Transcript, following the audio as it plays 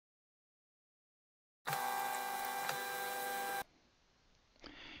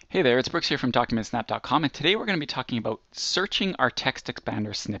Hey there, it's Brooks here from DocumentSnap.com, and today we're going to be talking about searching our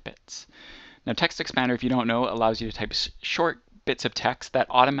TextExpander snippets. Now, TextExpander, if you don't know, allows you to type short bits of text that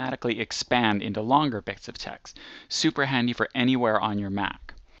automatically expand into longer bits of text. Super handy for anywhere on your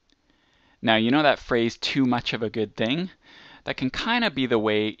Mac. Now, you know that phrase, too much of a good thing? That can kind of be the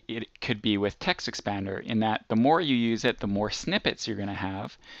way it could be with TextExpander, in that the more you use it, the more snippets you're going to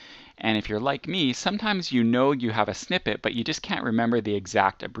have. And if you're like me, sometimes you know you have a snippet, but you just can't remember the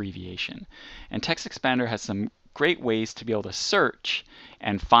exact abbreviation. And TextExpander has some great ways to be able to search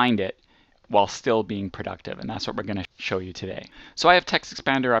and find it while still being productive. And that's what we're going to show you today. So I have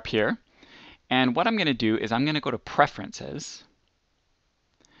TextExpander up here. And what I'm going to do is I'm going to go to Preferences.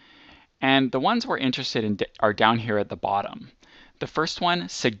 And the ones we're interested in are down here at the bottom. The first one,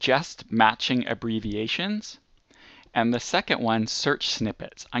 Suggest Matching Abbreviations. And the second one, Search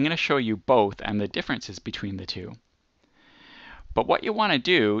Snippets. I'm going to show you both and the differences between the two. But what you want to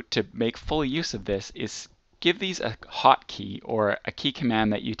do to make full use of this is give these a hotkey or a key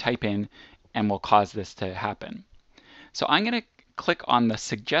command that you type in and will cause this to happen. So I'm going to click on the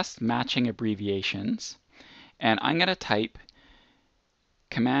Suggest Matching Abbreviations, and I'm going to type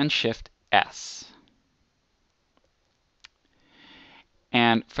Command-Shift-S.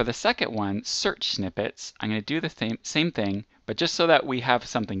 And for the second one, Search Snippets, I'm going to do the same thing, but just so that we have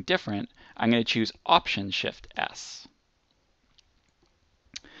something different, I'm going to choose Option-Shift-S.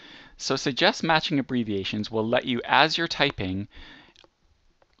 So Suggest Matching Abbreviations will let you, as you're typing,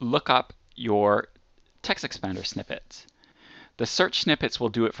 look up your TextExpander snippets. The Search Snippets will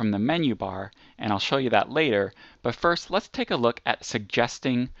do it from the menu bar, and I'll show you that later. But first, let's take a look at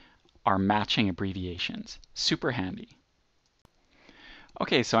suggesting our matching abbreviations. Super handy.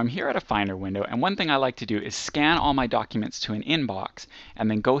 Okay, so I'm here at a Finder window, and one thing I like to do is scan all my documents to an inbox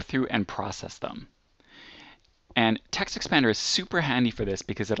and then go through and process them. And TextExpander is super handy for this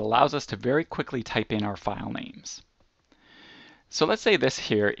because it allows us to very quickly type in our file names. So let's say this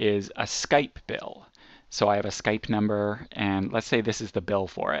here is a Skype bill. So I have a Skype number, and let's say this is the bill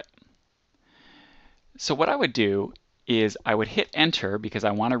for it. So what I would do is I would hit Enter because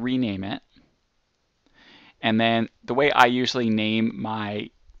I want to rename it. And then the way I usually name my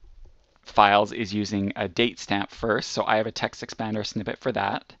files is using a date stamp first. So I have a TextExpander snippet for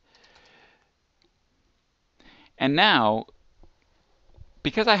that. And now,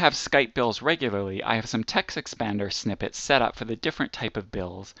 because I have Skype bills regularly, I have some TextExpander snippets set up for the different type of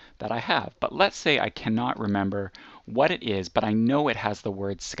bills that I have. But let's say I cannot remember what it is, but I know it has the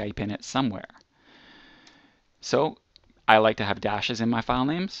word Skype in it somewhere. So I like to have dashes in my file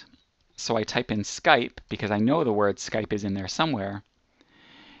names. So I type in Skype because I know the word Skype is in there somewhere.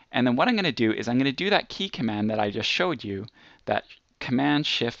 And then what I'm going to do is I'm going to do that key command that I just showed you, that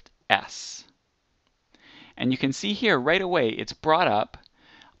Command-Shift-S. And you can see here right away it's brought up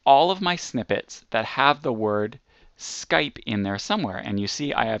all of my snippets that have the word Skype in there somewhere. And you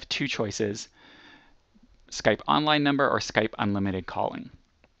see I have two choices, Skype online number or Skype unlimited calling.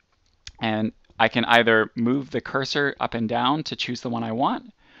 And I can either move the cursor up and down to choose the one I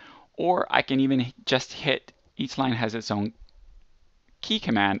want, or I can even just hit, each line has its own key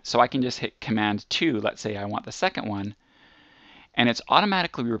command, so I can just hit Command 2, let's say I want the second one, and it's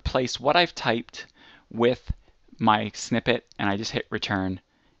automatically replaced what I've typed with my snippet, and I just hit Return,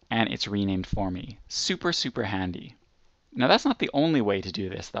 and it's renamed for me. Super, super handy. Now that's not the only way to do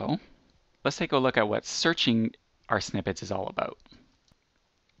this though. Let's take a look at what searching our snippets is all about.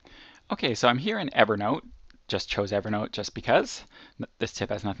 Okay, so I'm here in Evernote. Just chose Evernote just because. This tip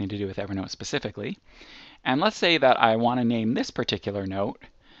has nothing to do with Evernote specifically. And let's say that I want to name this particular note.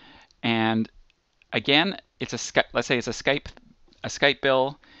 And again, it's let's say it's a Skype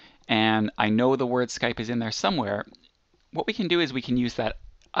bill, and I know the word Skype is in there somewhere. What we can do is we can use that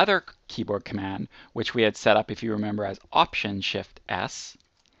other keyboard command, which we had set up, if you remember, as Option-Shift-S.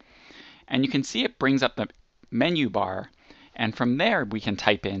 And you can see it brings up the menu bar, and from there we can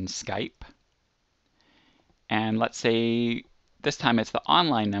type in Skype. And let's say this time it's the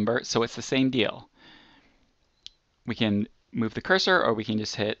online number, so it's the same deal. We can move the cursor, or we can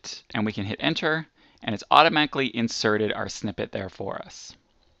just hit Enter, and it's automatically inserted our snippet there for us.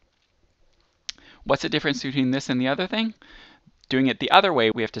 What's the difference between this and the other thing? Doing it the other way,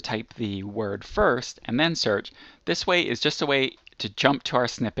 we have to type the word first and then search. This way is just a way to jump to our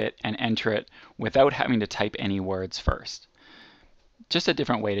snippet and enter it without having to type any words first. Just a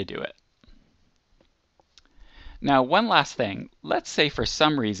different way to do it. Now, one last thing. Let's say for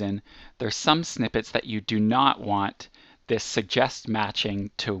some reason there's some snippets that you do not want this suggest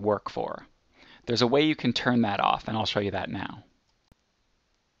matching to work for. There's a way you can turn that off, and I'll show you that now.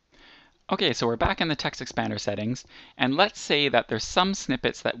 Okay, so we're back in the TextExpander settings, and let's say that there's some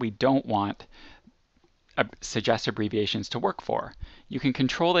snippets that we don't want suggest abbreviations to work for. You can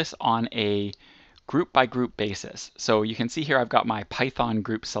control this on a group by group basis. So you can see here I've got my Python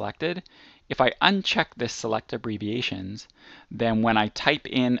group selected. If I uncheck this select abbreviations, then when I type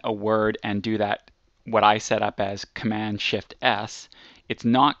in a word and do that, what I set up as Command-Shift-S, it's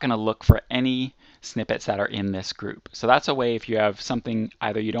not going to look for any snippets that are in this group. So that's a way if you have something,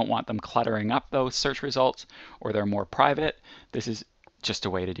 either you don't want them cluttering up those search results or they're more private, this is just a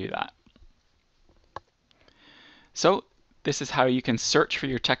way to do that. So this is how you can search for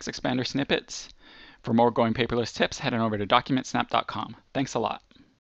your TextExpander snippets. For more going paperless tips, head on over to DocumentSnap.com. Thanks a lot.